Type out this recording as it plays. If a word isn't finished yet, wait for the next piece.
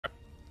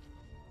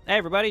Hey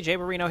everybody,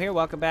 Jayborino here.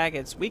 Welcome back.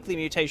 It's weekly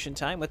mutation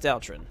time with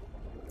Deltrin.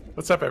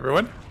 What's up,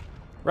 everyone?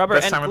 Rubber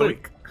Best and time glue. of the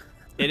week.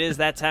 It is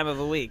that time of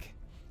the week.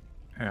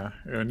 Yeah,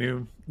 a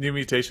new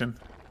mutation.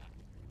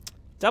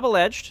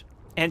 Double-edged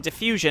and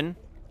diffusion,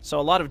 so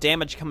a lot of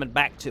damage coming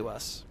back to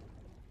us.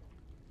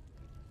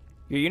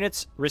 Your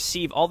units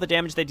receive all the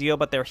damage they deal,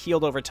 but they're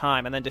healed over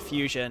time, and then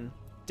diffusion.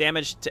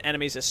 Damage to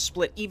enemies is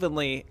split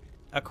evenly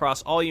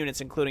across all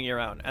units, including your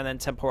own, and then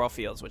temporal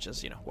fields, which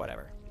is,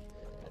 whatever.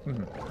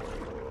 Mm-hmm.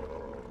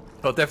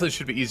 Well, it definitely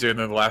should be easier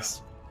than the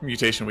last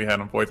mutation we had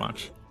on Void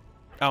Launch.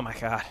 Oh my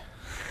god.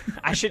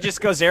 I should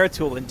just go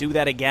Zeratul and do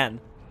that again.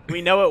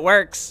 We know it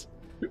works.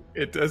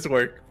 It does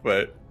work,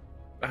 but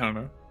I don't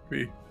know.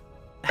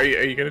 Are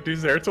you gonna do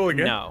Zeratul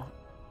again? No.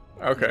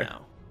 Okay.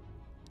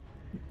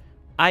 No.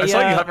 I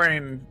saw you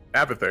hovering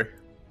Abathur.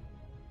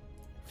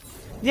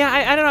 Yeah,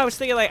 I don't know. I was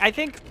thinking, I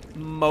think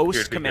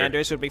most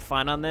commanders would be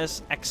fine on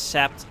this,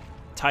 except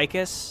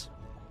Tychus.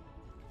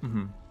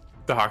 Mm-hmm.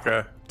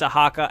 Dahaka,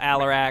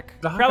 Alarak.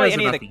 Dahaka Probably has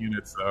any of enough the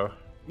units, though.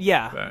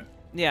 Yeah.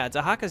 Yeah,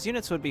 Dahaka's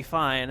units would be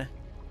fine.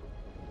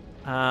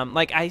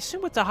 I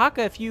assume with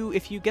Dahaka,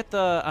 if you get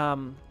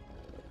the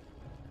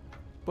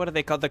what are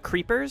they called? The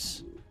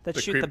creepers that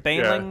shoot the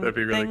baneling that'd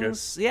be really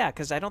things. Good. Yeah,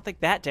 because I don't think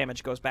that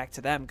damage goes back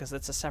to them because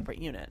it's a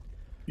separate unit.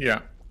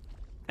 Yeah.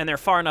 And they're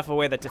far enough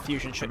away that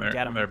diffusion shouldn't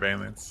get them. And they're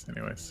banelings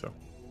anyway, so.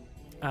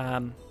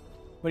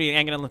 What are you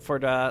angling for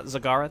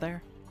Zagara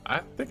there?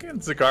 I'm thinking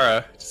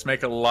Zagara. Just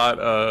make a lot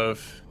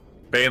of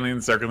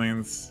banelings,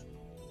 zerglings,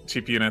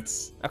 cheap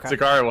units. Okay.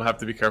 Zagara will have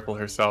to be careful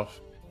herself.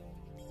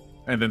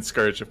 And then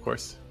Scourge, of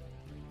course.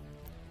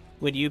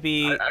 Would you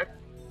be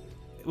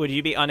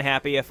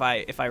unhappy if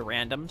I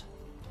randomed?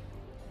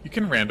 You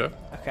can random.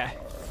 Okay.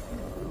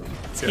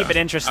 Let's keep it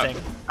interesting.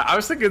 I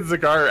was thinking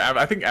Zagara.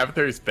 I think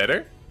Abathur is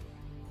better.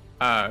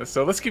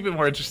 So let's keep it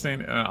more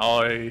interesting. And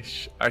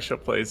I shall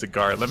play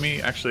Zagara. Let me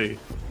actually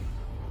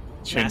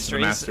change the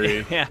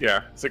mastery.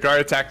 Yeah. Zagara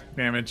attack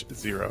damage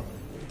 0.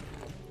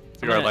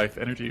 Zagara life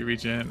energy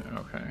regen.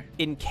 Okay.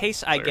 In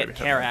case I get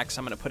Karax,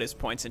 I'm gonna put his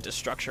points into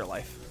structure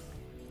life.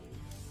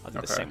 I'll do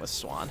the same with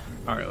Swan.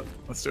 All right,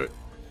 let's do it.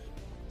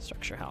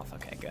 Structure health.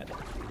 Okay, good.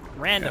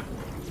 Random.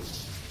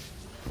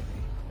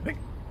 Yeah.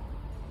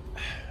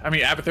 I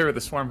mean, Abathur with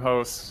the Swarm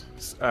Host,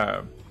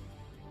 the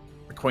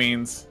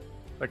Queens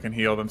that can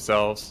heal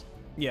themselves.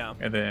 Yeah.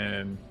 And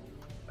then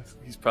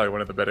he's probably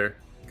one of the better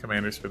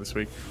commanders for this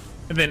week.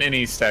 And then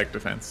any Stag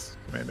Defense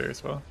commander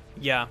as well.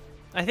 Yeah.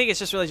 I think it's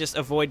just really just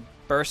avoid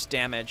burst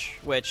damage,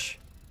 which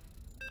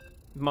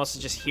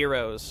mostly just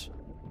heroes,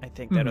 I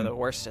think, that are the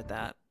worst at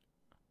that.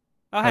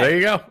 Oh, hey. There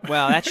you go.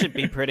 Well, that should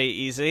be pretty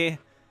easy.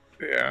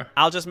 Yeah.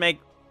 I'll just make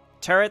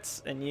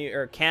turrets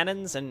or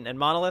cannons and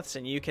monoliths,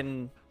 and you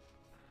can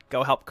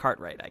go help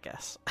Cartwright, I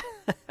guess.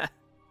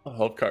 I'll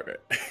help Cartwright.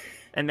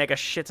 And make a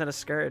shit ton of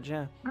Scourge,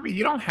 yeah. I mean,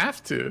 you don't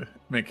have to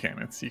make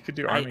cannons. You could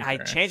do army I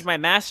changed my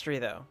mastery,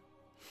 though.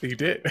 You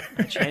did?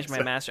 I changed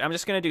my mastery. I'm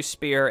just going to do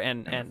spear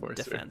and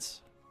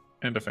defense.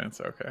 And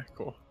defense, okay,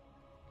 cool.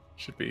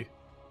 Should be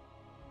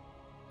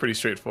pretty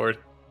straightforward.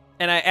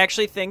 And I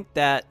actually think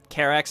that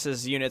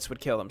Karax's units would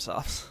kill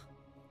themselves.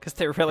 Because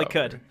they're really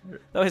good.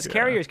 Though his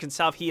carriers can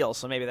self-heal,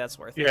 so maybe that's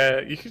worth it.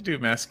 Yeah, you could do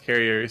mass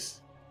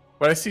carriers.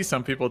 What I see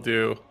some people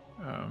do...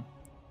 I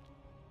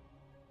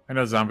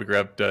know Zombie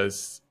Grub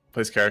plays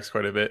Karax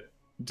quite a bit.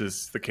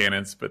 Does the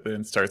cannons, but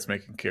then starts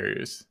making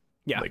carriers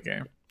late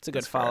game. It's a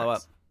good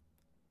follow-up.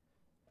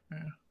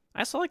 Yeah. I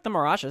also like the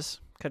Mirages.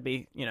 Could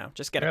be,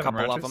 just get a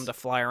couple of them to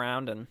fly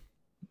around and...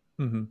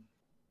 Mm-hmm.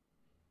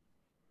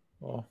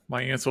 Well,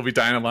 my units will be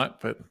dying a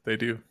lot, but they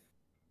do.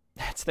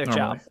 That's their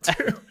job.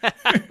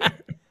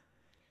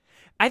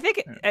 I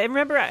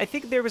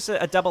think there was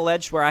a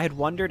double-edged where I had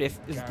wondered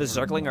if the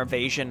Zergling or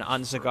Evasion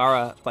on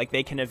Zagara,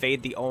 they can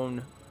evade the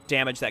own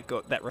damage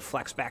that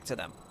reflects back to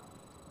them.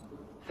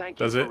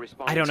 Does it?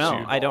 I don't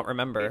know. I don't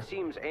remember. It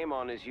seems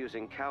Amon is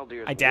using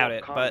Kaldyr's I doubt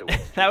it, but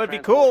that would be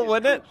cool,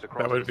 wouldn't it?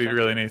 That would be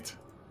really neat.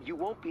 You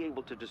won't be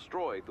able to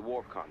destroy the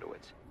warp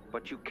conduits,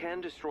 but you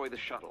can destroy the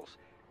shuttles.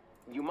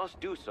 You must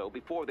do so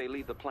before they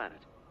leave the planet.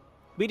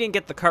 We didn't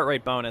get the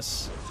Cartwright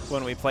bonus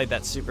when we played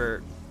that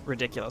super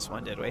ridiculous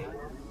one, did we?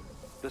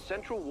 The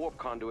central warp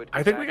conduit.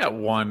 I think we got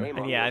one.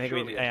 Yeah,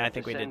 I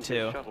think we did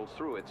too.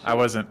 I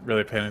wasn't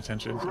really paying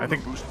attention. I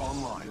think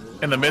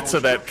in the midst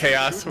of that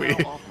chaos, we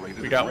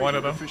got one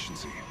of them.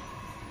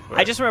 But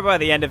I just remember by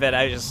the end of it,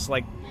 I was just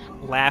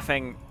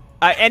laughing.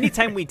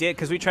 Anytime we did,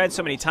 because we tried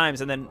so many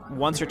times, and then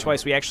once or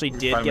twice we actually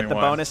did get the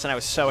bonus, and I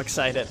was so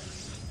excited.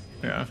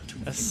 Yeah.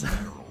 So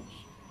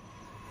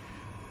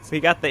we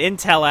got the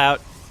intel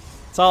out.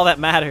 It's all that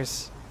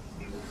matters.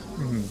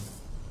 Mm-hmm.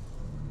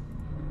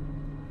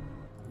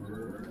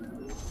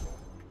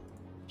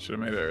 Should have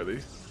made it early.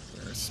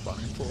 There's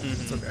spawning pool.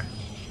 It's okay.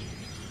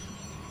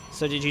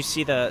 So did you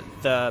see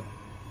the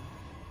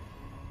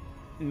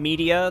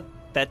media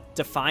that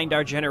defined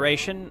our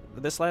generation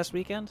this last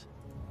weekend?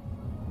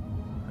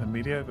 The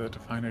media that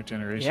defined our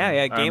generation?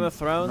 Yeah, Game of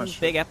Thrones,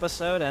 big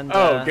episode, and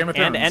Game of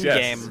Thrones, and Endgame.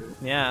 yes.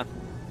 Yeah.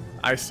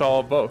 I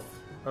saw both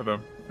of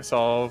them. I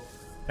saw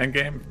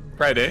Endgame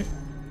Friday,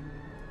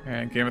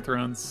 and Game of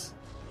Thrones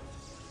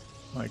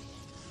like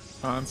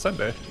on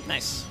Sunday.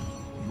 Nice.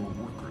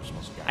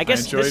 I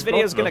guess this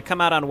video is going to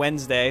come out on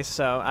Wednesday,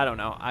 so I don't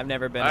know. I've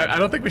never been. I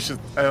don't think we should.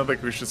 I don't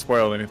think we should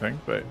spoil anything,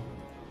 but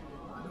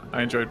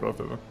I enjoyed both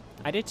of them.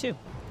 I did too.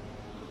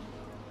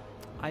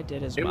 I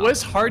did as well. It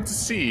was hard to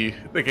see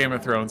the Game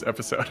of Thrones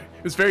episode.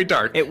 It was very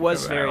dark. It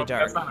was very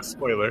dark. That's not a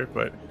spoiler,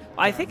 but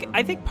I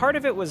think part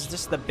of it was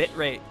just the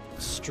bitrate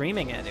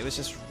streaming it. It was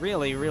just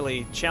really,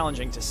 really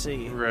challenging to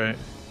see. Right.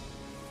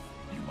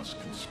 You must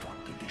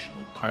construct additional.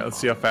 All right, let's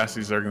see how fast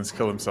these Zerglings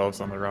kill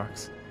themselves on the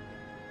rocks.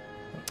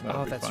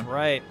 Oh, that's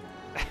right.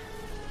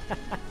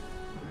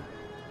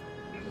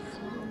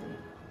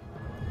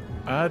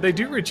 They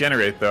do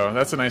regenerate, though.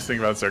 That's a nice thing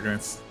about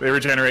Zerglings. They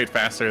regenerate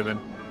faster than...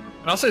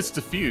 And also, it's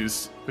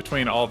diffused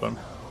between all of them.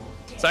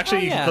 So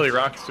actually, you can kill your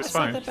rocks just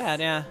fine. That's not that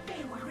bad,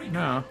 yeah.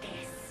 No.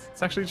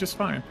 It's actually just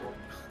fine.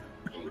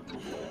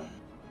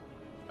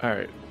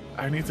 Alright.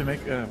 I need to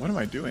make... what am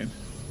I doing?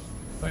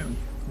 I'm playing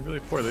really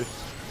poorly.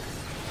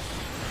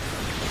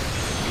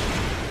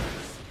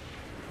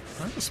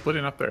 I'm just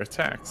splitting up their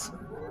attacks.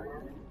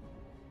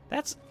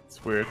 That's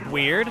it's weird.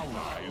 Weird.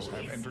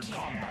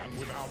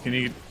 Can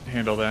you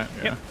handle that?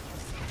 Yeah. Yep.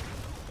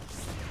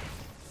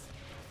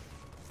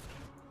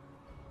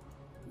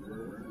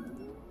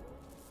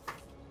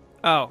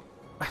 Oh.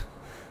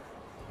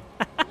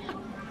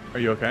 Are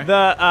you okay?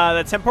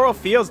 The temporal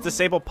fields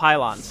disable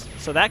pylons,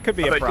 so that could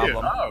be a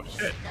problem. Oh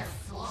shit!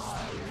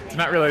 Did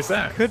not realize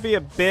that. Could be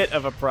a bit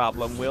of a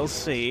problem. We'll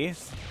see.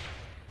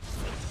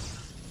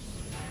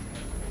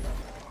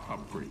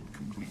 Upgrade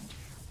complete.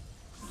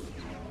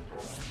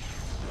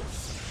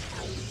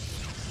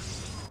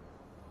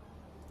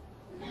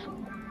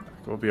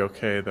 We'll be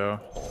okay though.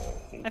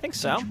 I think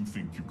so. Did you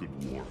think you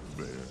could warp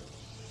there?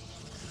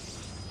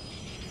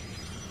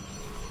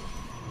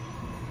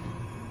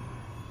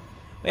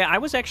 Yeah, I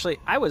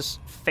was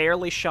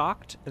fairly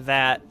shocked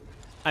that,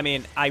 I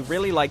mean, I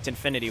really liked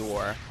Infinity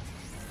War,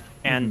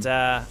 and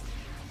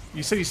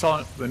you said you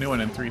saw the new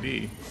one in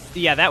 3D.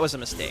 Yeah, that was a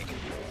mistake.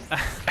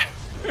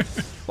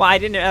 Well, I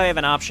didn't really have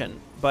an option,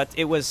 but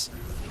it was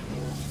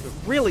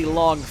a really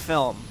long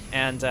film,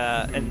 and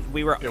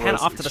we were kind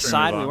of off to the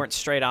side. We weren't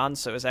straight on,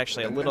 so it was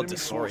actually a little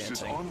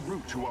disorienting. En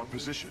route to our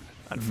position.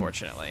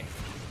 Unfortunately.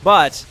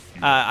 But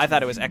I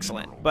thought it was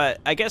excellent. But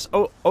I guess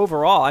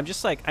overall, I'm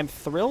just like, I'm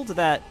thrilled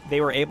that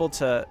they were able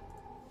to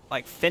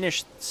like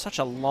finish such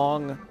a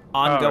long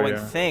ongoing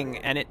thing,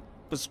 and it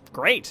was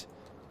great.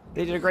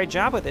 They did a great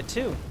job with it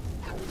too.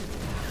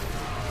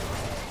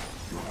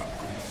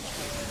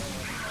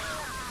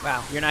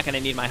 Wow, you're not going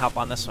to need my help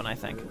on this one, I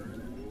think.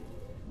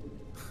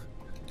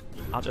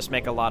 I'll just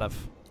make a lot of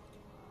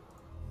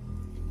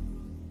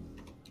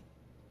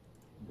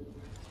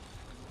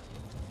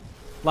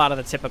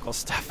the typical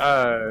stuff.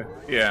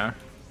 Yeah.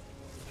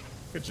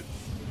 Could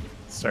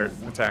start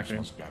attacking.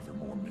 Must gather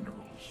more minerals.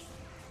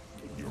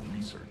 Your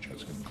research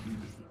has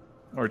concluded.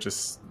 Or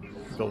just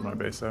build my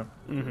base up.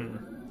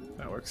 Mm-hmm.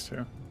 That works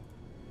too.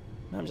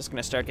 I'm just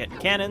gonna start getting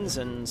cannons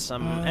and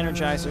some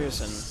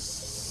energizers and.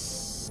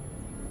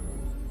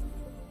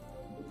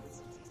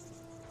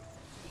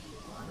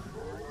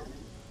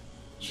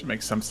 Should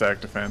make some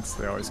static defense.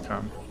 They always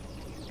come.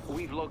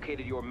 We've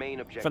located your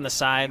main objective. From the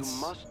sides.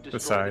 You must The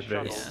destroy side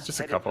the base. shuttles Just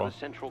a headed for couple. the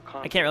central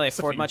I can't really complex.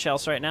 afford much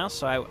else right now,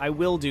 so I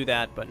will do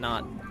that, but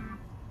not.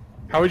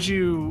 How would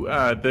you,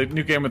 the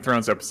new Game of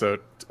Thrones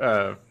episode,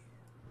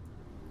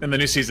 in the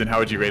new season, how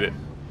would you rate it?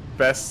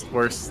 Best,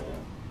 worst,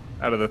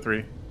 out of the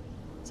 3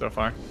 so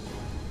far?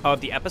 Oh,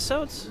 the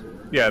episodes?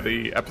 Yeah,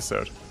 the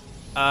episode.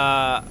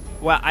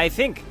 Well, I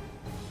think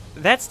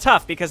that's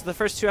tough because the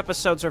first 2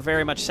 episodes are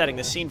very much setting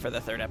the scene for the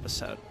 3rd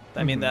episode.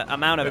 I mean, the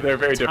amount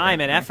of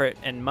time and effort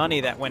and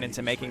money that went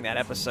into making that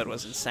episode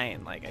was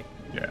insane. Like,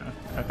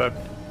 I thought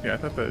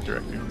the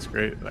directing was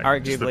great. Like,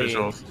 arguably, just the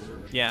visuals.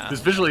 Yeah,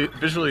 It's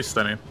visually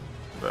stunning.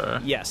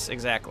 Yes,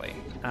 exactly.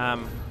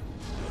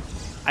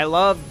 I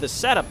love the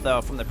setup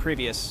though from the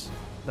previous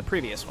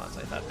ones.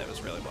 I thought that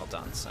was really well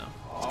done. So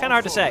it's kind of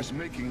hard to say.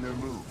 Making their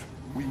move.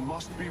 We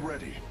must be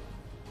ready.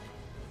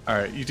 All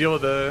right, you deal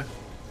with the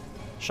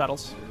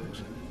Shuttles.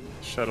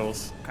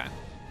 shuttles. Okay.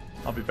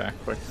 I'll be back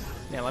quick.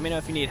 Yeah, let me know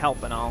if you need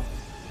help, and I'll.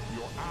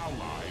 Your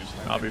allies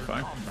have I'll be entered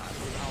fine. combat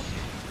without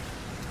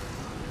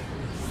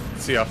you.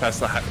 See how fast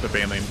the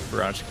Baneling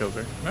barrage kills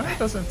her. No, it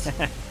doesn't.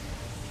 Alright,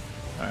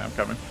 I'm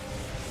coming.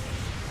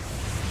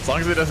 As long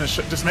as it doesn't,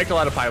 just make a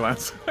lot of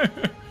pylons.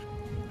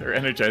 They're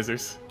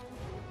energizers.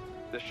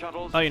 The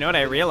shuttles. Oh, you know what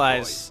I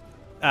realized?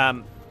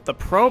 The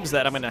probes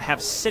that I'm gonna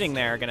have sitting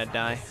there are gonna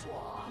die.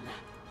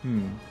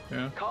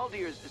 Yeah.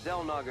 Kaldir's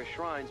Zelnaga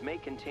shrines may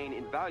contain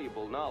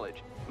invaluable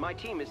knowledge. My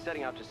team is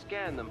setting out to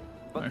scan them,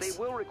 but Nice. they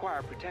will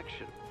require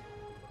protection.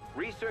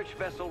 Research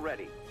vessel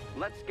ready.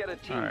 Let's get a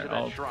team Alright, to that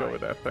I'll shrine. go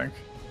with that thing.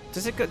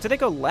 Does it go? Do they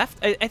go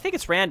left? I think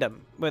it's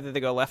random whether they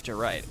go left or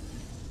right.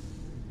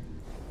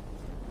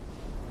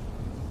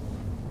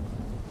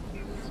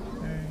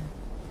 Okay.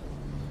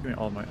 Getting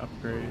all my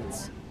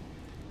upgrades.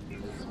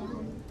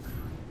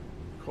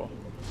 Cool.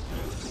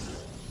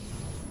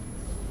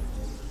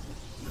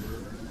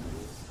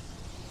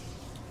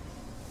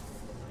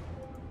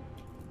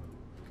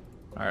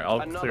 All right,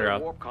 I'll clear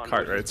out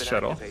Cartwright's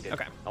shuttle.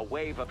 Okay. A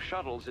wave of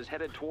shuttles is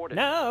headed toward it.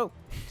 No.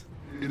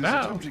 It is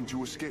attempting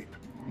to escape.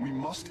 We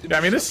must. Yeah,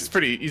 I mean this is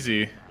pretty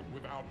easy.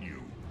 Without you.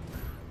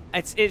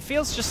 It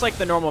feels just like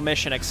the normal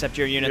mission, except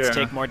your units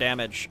take more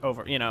damage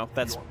over. You know,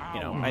 that's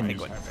I think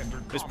what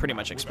was pretty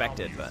much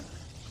expected, but.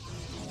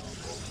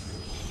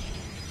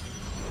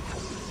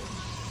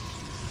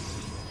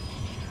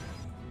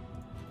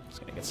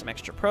 Just gonna get some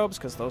extra probes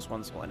because those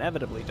ones will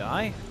inevitably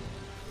die.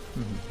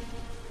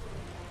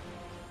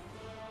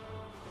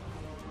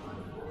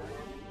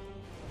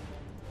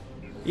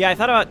 Yeah, I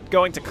thought about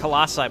going to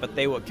Colossi, but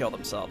they will kill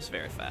themselves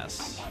very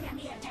fast.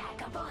 Enemy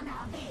attack upon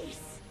our base.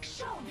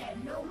 Show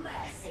them no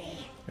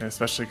mercy. Yeah,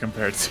 especially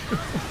compared to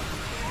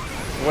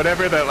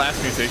whatever that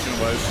last mutation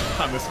was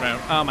on this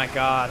map. Oh my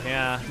god,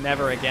 yeah,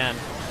 never again.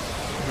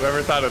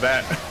 Whoever thought of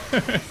that?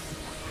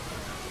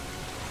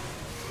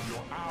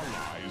 Your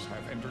allies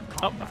have entered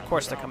Oh, combat. of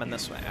course they're coming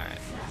this way. All right.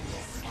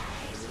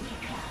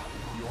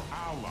 Your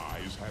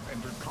allies have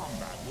entered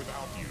combat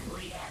without you.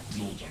 We have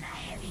taken a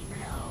heavy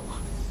blow.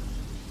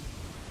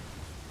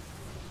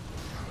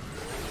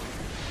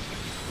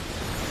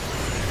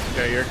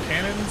 Yeah, your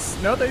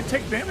cannons. No, they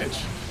take damage.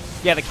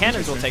 Yeah, the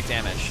cannons will take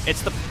damage.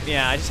 It's the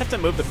I just have to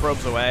move the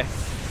probes away.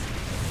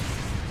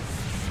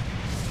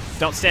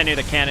 Don't stand near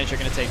the cannons. You're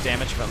gonna take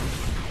damage from them.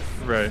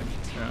 Right.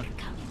 Yeah.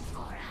 Coming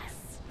for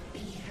us.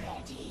 Be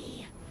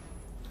ready.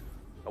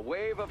 A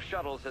wave of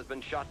shuttles has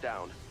been shot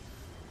down.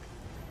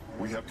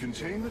 We have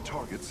contained the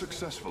target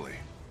successfully.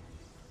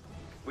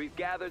 We've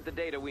gathered the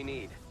data we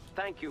need.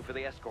 Thank you for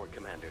the escort,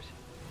 commanders.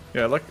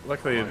 Yeah.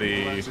 Luckily,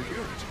 the Glad to hear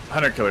it.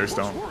 hunter killers Was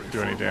don't worried do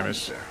for any a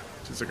damage moment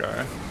to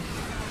Zagara.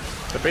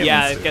 The Balins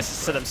Yeah, I do. guess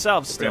it's to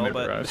themselves The still, Bandit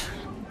but barrage.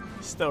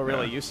 still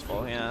really Yeah.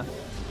 useful. Yeah.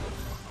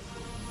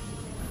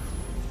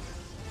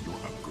 Your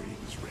upgrade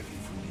is ready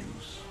for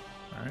use.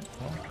 All right.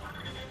 Well,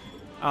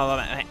 Oh,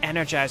 my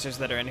energizers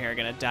that are in here are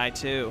gonna die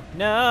too.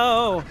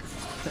 No.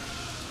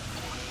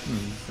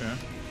 yeah.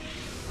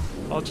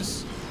 I'll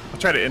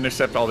try to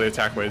intercept all the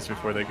attack waves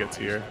before they get to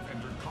here.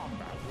 Entered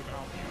combat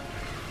without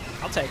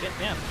you. I'll take it.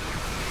 Yeah.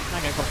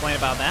 Not gonna complain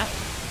about that.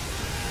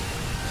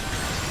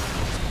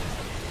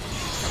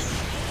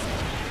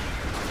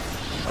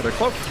 Oh, they're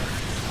cloaked.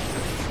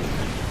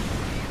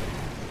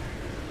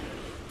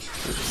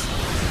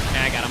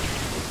 Yeah, I got them.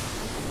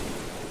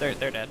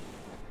 They're dead.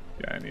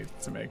 Yeah, I need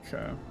to make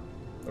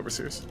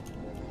overseers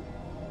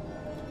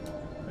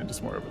and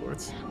just more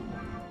overlords.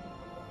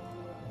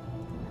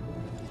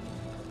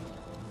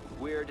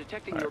 We're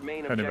detecting All your right,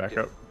 main heading back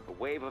objective. up.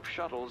 A wave of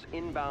shuttles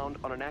inbound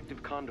on an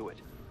active conduit.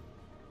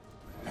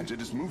 And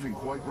it is moving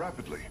quite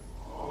rapidly.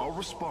 Our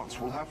response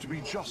will have to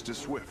be just as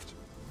swift.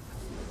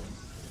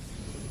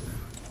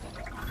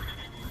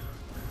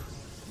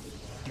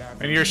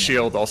 And your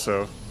shield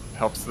also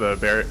helps the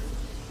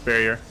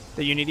barrier.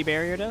 The Unity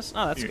barrier does?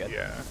 Oh, that's good.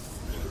 Yeah,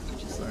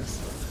 which is nice.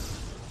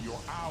 Your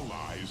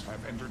allies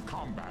have entered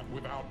combat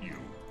without you.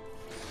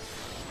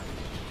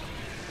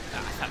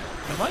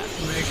 I might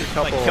make a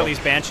couple. Like kill these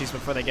banshees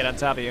before they get on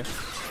top of you.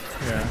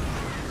 Yeah.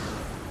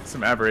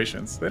 Some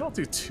aberrations. They don't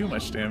do too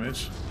much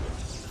damage.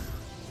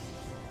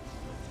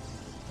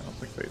 I don't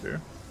think they do.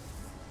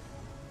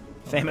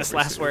 Famous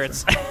last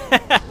words.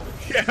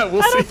 Yeah,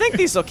 we'll I see. don't think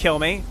these will kill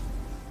me.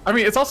 I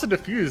mean, it's also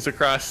diffused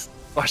across.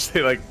 Watch,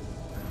 they like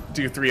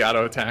do 3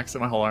 auto attacks,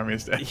 and my whole army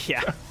is dead.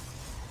 Yeah.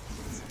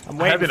 I'm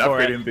I have waiting been for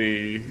upgrading it.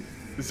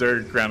 the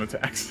Zerg ground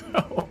attacks,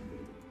 so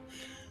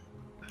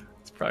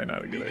it's probably not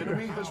a The good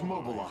enemy idea. has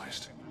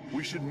mobilized.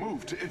 We should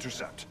move to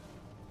intercept.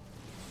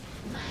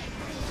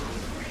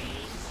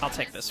 I'll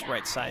take this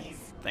right side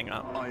thing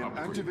up. I am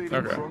activating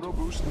Okay. Chrono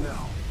Boost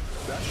now.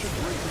 That should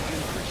greatly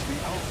increase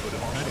the output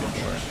of our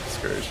structures.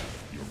 Scourge.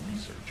 Your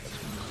research has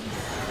been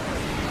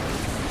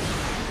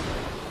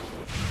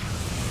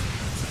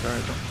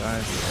Zagara, don't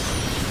die.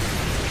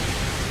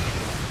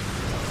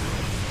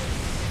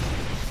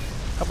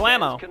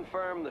 Kablamo.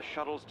 Confirm the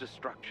shuttle's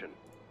destruction.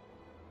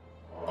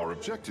 Our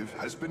objective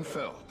has been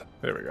felled.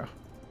 There we go.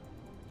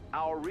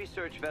 Our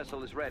research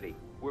vessel is ready.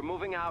 We're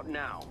moving out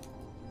now.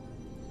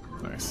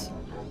 Nice.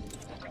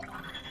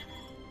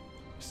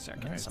 Start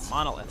getting Alright. some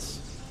monoliths.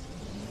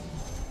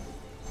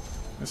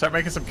 Let's start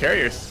making some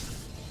carriers.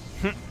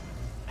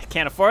 I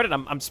can't afford it.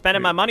 I'm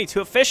spending my money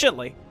too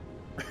efficiently.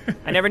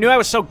 I never knew I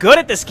was so good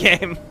at this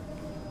game.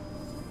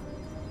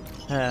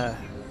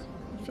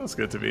 Feels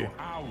good to be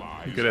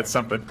Allies good at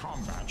something.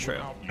 combat True.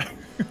 without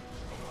you.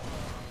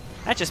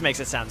 That just makes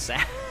it sound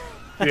sad.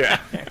 Yeah.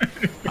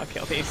 I'll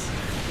kill these.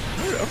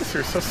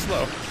 Overseer's so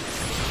slow.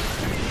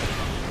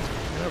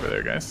 Get over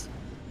there, guys.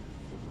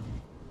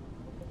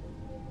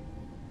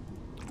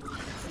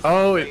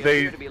 Oh, They appear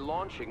they. to be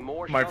launching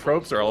more My shuttles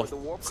probes are all toward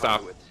the warp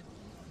stopped. conduits.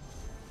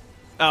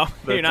 Oh,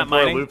 The you're not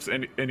temporal mining? loops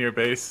in your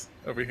base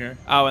over here.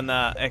 Oh, and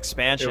the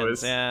expansions, It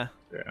was- yeah.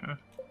 Yeah.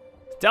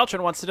 Deltron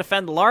wants to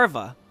defend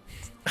larva.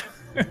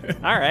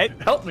 All right.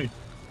 Help me.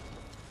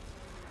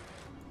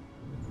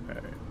 Okay.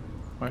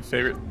 My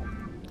favorite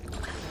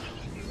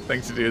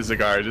thing to do is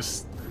Zagara,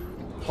 just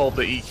hold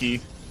the E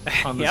key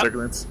on the Yep.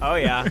 Zerglings. Oh,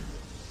 yeah.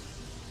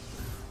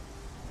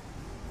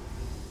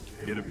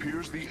 It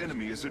appears the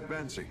enemy is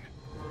advancing.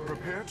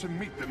 Prepare to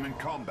meet them in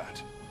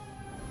combat.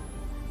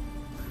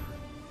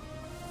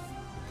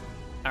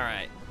 All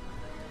right.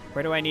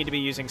 Where do I need to be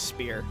using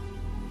spear?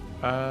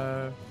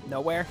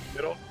 Nowhere?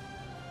 Middle.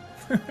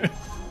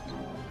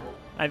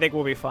 I think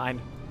we'll be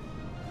fine.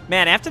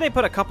 Man, after they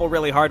put a couple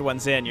really hard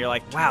ones in, you're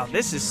like, wow,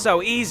 this is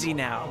so easy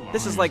now.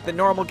 This is like the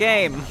normal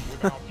game.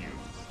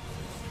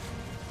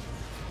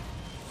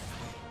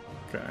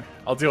 Okay,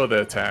 I'll deal with the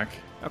attack.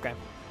 Okay.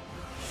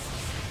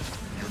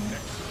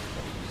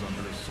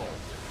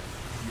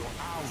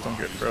 Just don't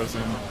get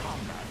frozen.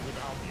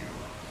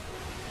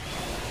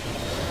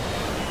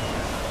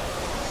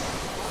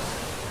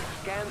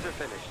 Scans are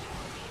finished.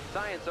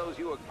 Science owes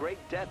you a great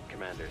debt,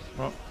 Commanders.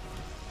 Well,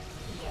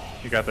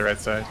 you got the right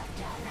side.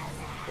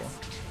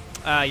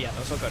 Yeah,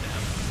 those will go down.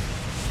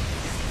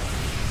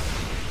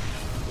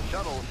 The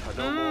shuttles are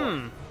no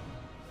more.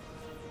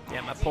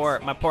 Yeah, my poor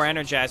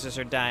energizers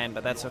are dying,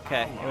 but that's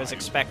okay. It was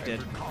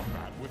expected.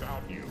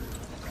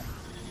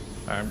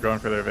 I'm going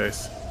for their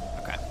base.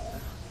 Okay.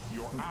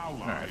 Your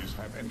allies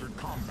have entered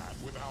combat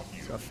without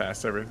you. See how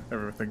fast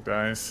everything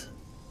dies.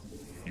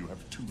 You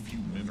have too few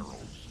minerals.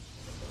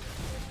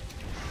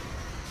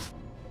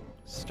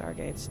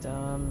 Stargate's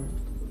done.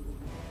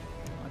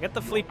 I'll get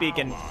the fleet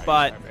beacon,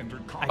 but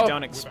I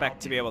don't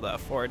expect to be able to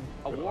afford.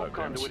 A warp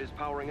conduit is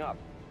powering up,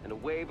 and a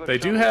wave of They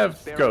do shuttles have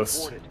is bearing ghosts,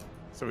 toward it.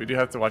 so we do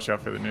have to watch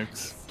out for the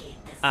nukes.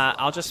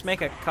 I'll just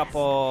make a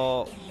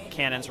couple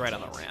cannons right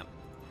on the ramp.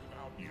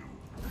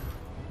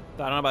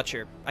 But I don't know about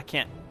your... I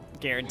can't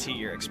guarantee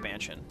your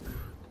expansion.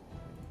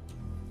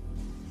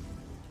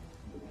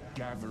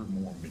 Gather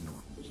more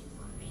minerals.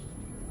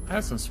 I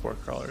have some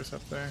sport crawlers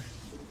up there.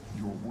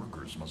 Your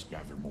workers must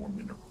gather more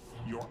minerals.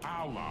 Your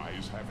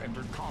allies have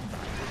entered combat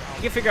without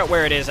You can figure out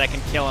where it is, I can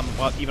kill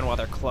them even while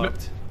they're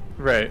cloaked.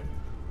 Right.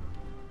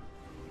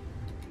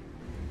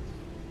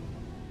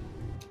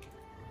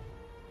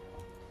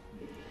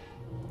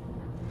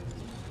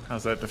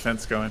 How's that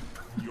defense going?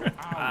 your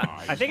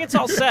allies. I think it's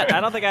all set.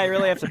 I don't think I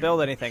really have to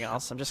build anything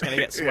else. I'm just going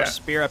to get some more Yeah.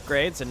 spear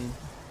upgrades and...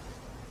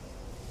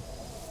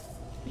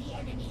 The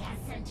enemy has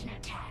sent an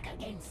attack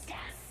against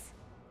us.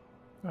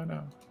 Oh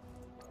no.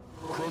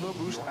 Chrono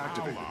boost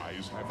activated.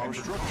 Allies have Our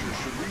entered structure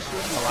should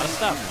reset. a lot of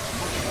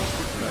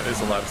stuff. That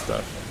is a lot of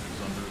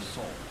stuff. under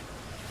assault.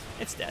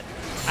 It's dead.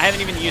 I haven't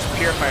even used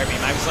Purifier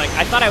Beam. I was like,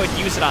 I thought I would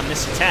use it on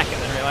this attack,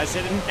 and then realized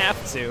I didn't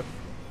have to.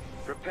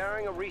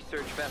 Preparing a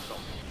research vessel.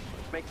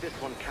 Let's make this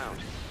one count.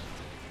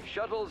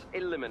 Shuttles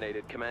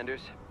eliminated,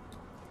 Commanders.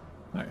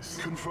 Nice.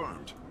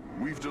 Confirmed.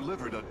 We've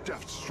delivered a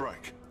deft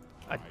strike.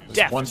 A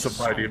death. One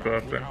supply depot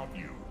up there. Without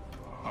you.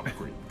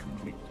 Upgrade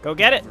complete. Go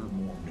get it. Gather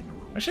more minerals.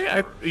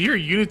 Actually, your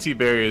Unity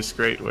barrier is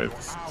great with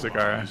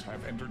Zagara. Allies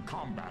have entered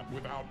combat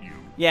without you.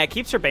 Yeah, it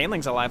keeps her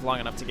banelings alive long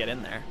enough to get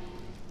in there.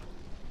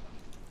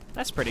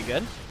 That's pretty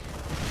good.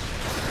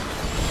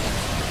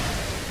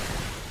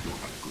 Your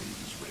upgrade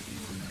is ready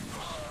for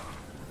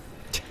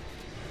use.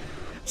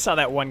 Saw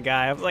that one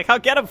guy. I was like, I'll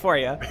get him for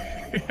you.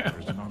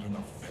 There's not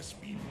enough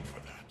Vespene for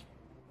that.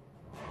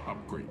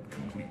 Upgrade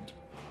complete.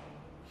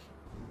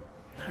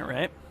 All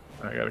right.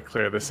 I gotta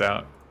clear this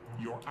out.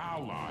 Your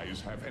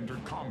allies have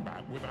entered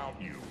combat without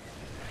you.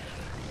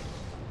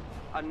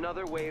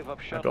 Another wave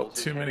of shuttles. built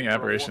is too many heading for a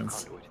warp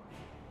aberrations. conduit.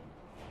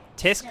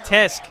 Tisk,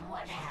 tisk.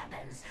 What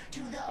happens to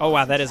those Oh,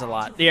 wow, that is a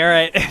lot. Yeah, all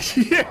right.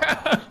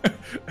 Yeah!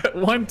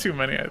 One too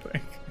many, I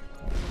think.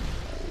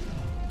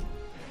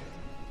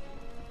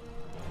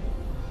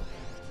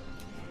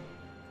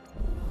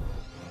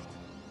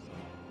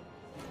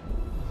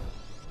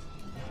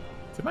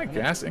 Did my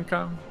gas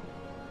income?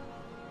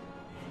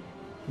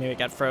 Maybe it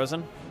got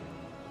frozen.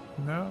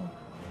 No.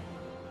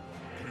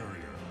 Carrier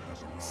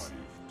has arrived.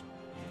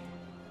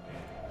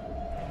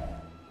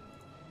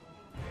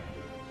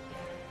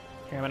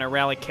 Here, I'm gonna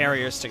rally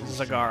carriers to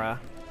Zagara.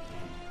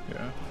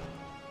 Yeah.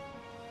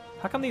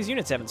 How come these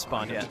units haven't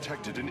spawned I've yet?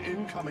 detected an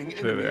incoming They're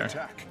enemy there.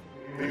 attack.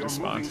 They are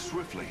Response. moving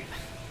swiftly.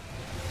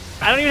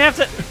 I don't even have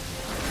to...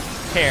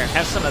 Here,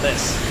 have some of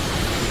this.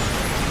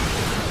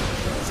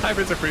 These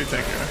hybrids are pretty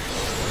tanky.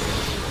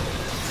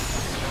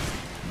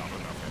 Not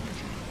enough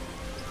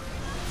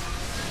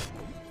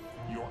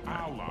energy. Your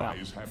Well,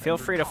 allies have feel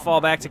entered free to combat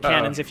fall back to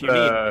cannons if you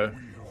need.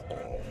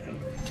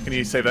 Can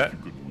you say that?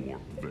 Good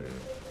warp there.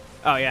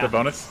 Oh, yeah. The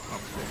bonus?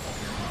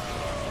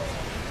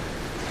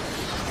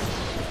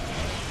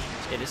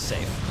 It is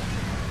safe.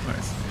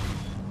 Nice.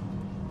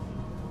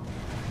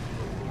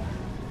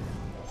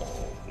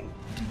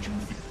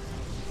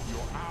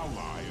 Your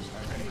allies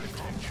have entered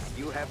combat.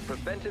 You have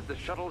prevented the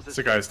shuttle's This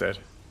guy's dead.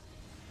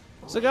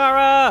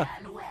 Zagara!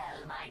 and well,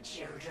 my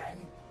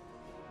children.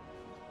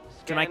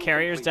 Did my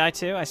carriers die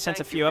too? I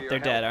sent a few up. They're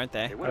dead, aren't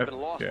they? They would have been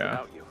lost yeah.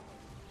 without you.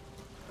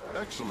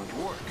 Excellent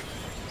work.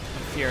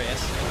 I'm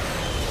furious.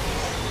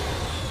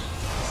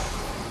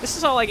 This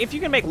is all like, if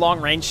you can make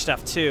long-range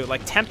stuff too,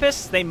 like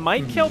Tempests, they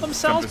might kill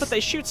themselves, but Tempest. they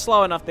shoot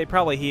slow enough, they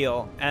probably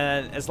heal.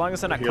 And as long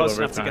as they're not Heal close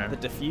over enough to get time. the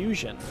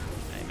diffusion,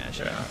 I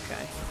imagine. Yeah.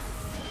 Okay.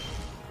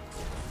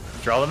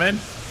 Draw them in?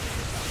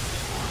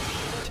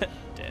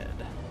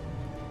 Dead.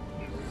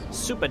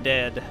 super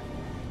dead.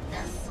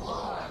 The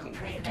swarm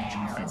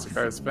prevails.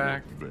 Zagar's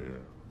back. There.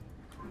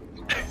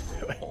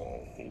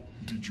 Oh,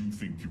 did you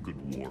think you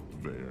could warp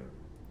there?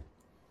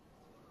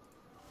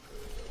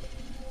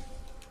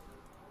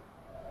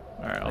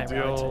 All right, I'll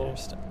deal.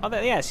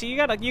 Oh, yeah. So you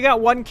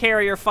got one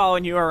carrier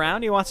following you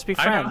around. He wants to be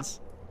friends.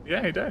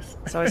 Yeah, he does.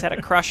 He's always had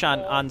a crush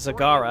on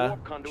Zagara,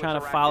 trying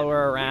to follow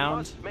her We around.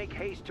 must make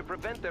haste to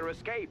prevent their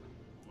escape.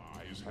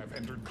 Allies have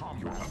entered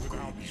combat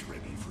without me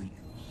ready for use.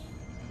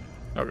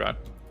 Oh god,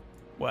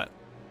 What?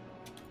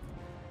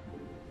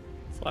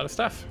 it's a lot of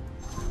stuff.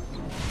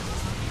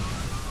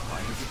 I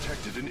have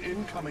detected an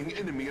incoming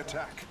enemy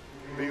attack.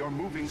 They are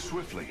moving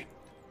swiftly.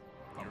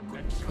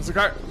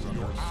 Zagar.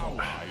 Your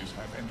allies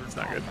have entered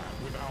not good.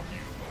 combat without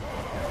you.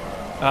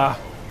 Ah,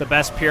 the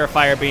best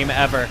purifier beam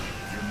ever.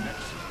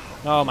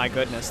 Oh my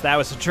goodness, that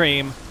was a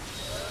dream.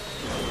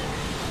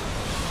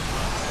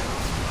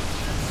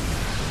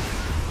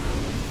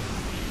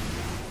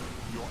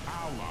 Your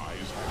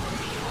allies have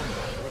entered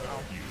combat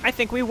without you. I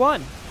think we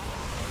won.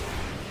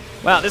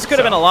 Wow, this could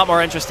have been a lot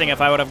more interesting if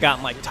I would have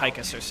gotten like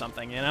Tychus or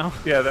something, you know?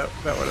 Yeah, that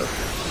would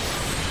have.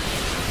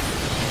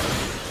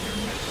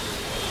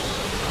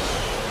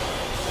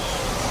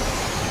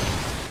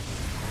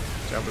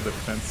 Good job with the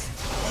defense.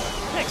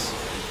 Thanks.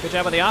 Good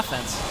job with the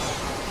offense.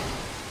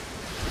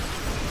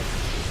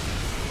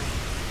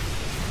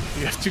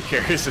 You have 2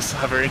 carriers just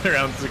hovering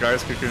around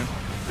Zagar's cocoon.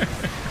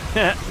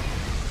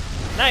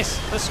 Nice.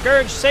 The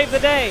Scourge saved the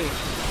day.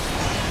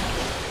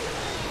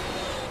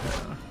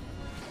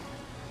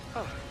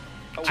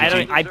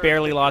 I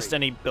barely lost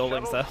any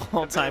buildings that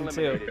whole time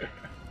too.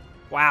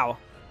 Wow.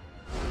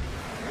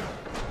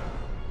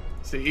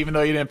 See, even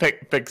though you didn't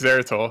pick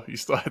Zeratol, you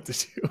still had to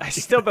do. I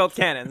still built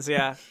cannons,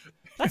 yeah.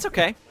 That's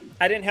okay.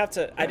 I didn't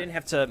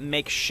have to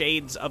make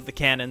shades of the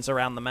cannons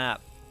around the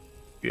map.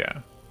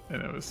 Yeah,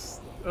 and it was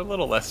a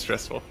little less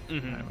stressful, I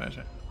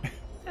imagine.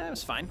 Yeah, it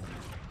was fine.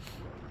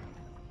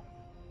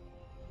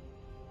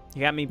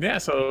 You got me Yeah,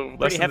 so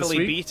pretty heavily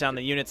week. beat on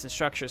the units and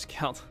structures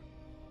count.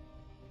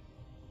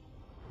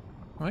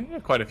 Well, yeah,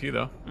 quite a few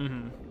though.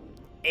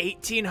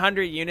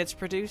 1,800 units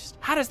produced?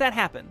 How does that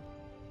happen?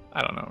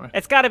 I don't know. Man.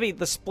 It's got to be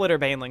the splitter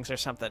banelings or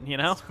something, you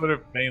know? Splitter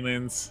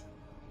Banelings.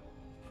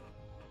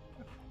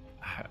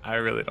 I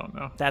really don't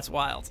know. That's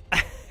wild.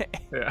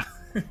 Yeah.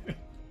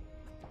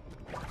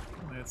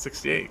 At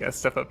 68, gotta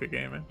step up your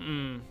game,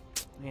 man.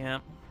 Yeah.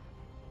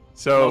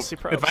 So, Mostly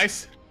pros.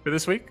 advice for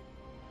this week: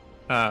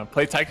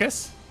 play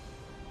Tychus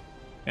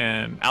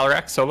and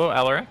Alarak solo.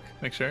 Alarak,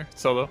 make sure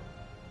solo,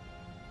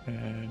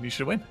 and you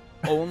should win.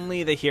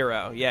 Only the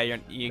hero. Yeah,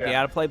 you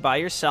got to play by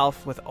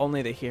yourself with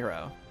only the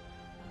hero.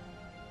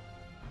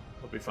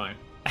 We'll be fine.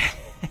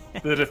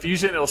 The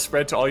diffusion, it'll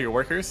spread to all your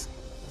workers,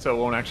 so it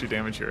won't actually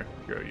damage your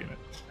hero unit.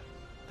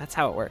 That's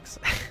how it works.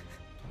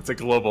 It's a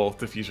global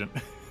diffusion.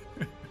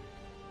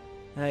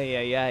 Ay,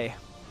 ay, ay.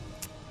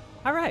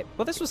 All right.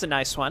 Well, this was a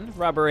nice one.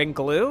 Rubber and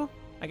glue.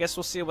 I guess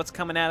we'll see what's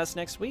coming at us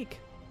next week.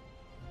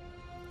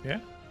 Yeah.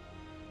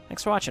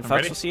 Thanks for watching, I'm folks.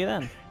 ready. We'll see you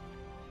then. All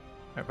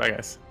right, bye,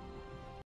 guys.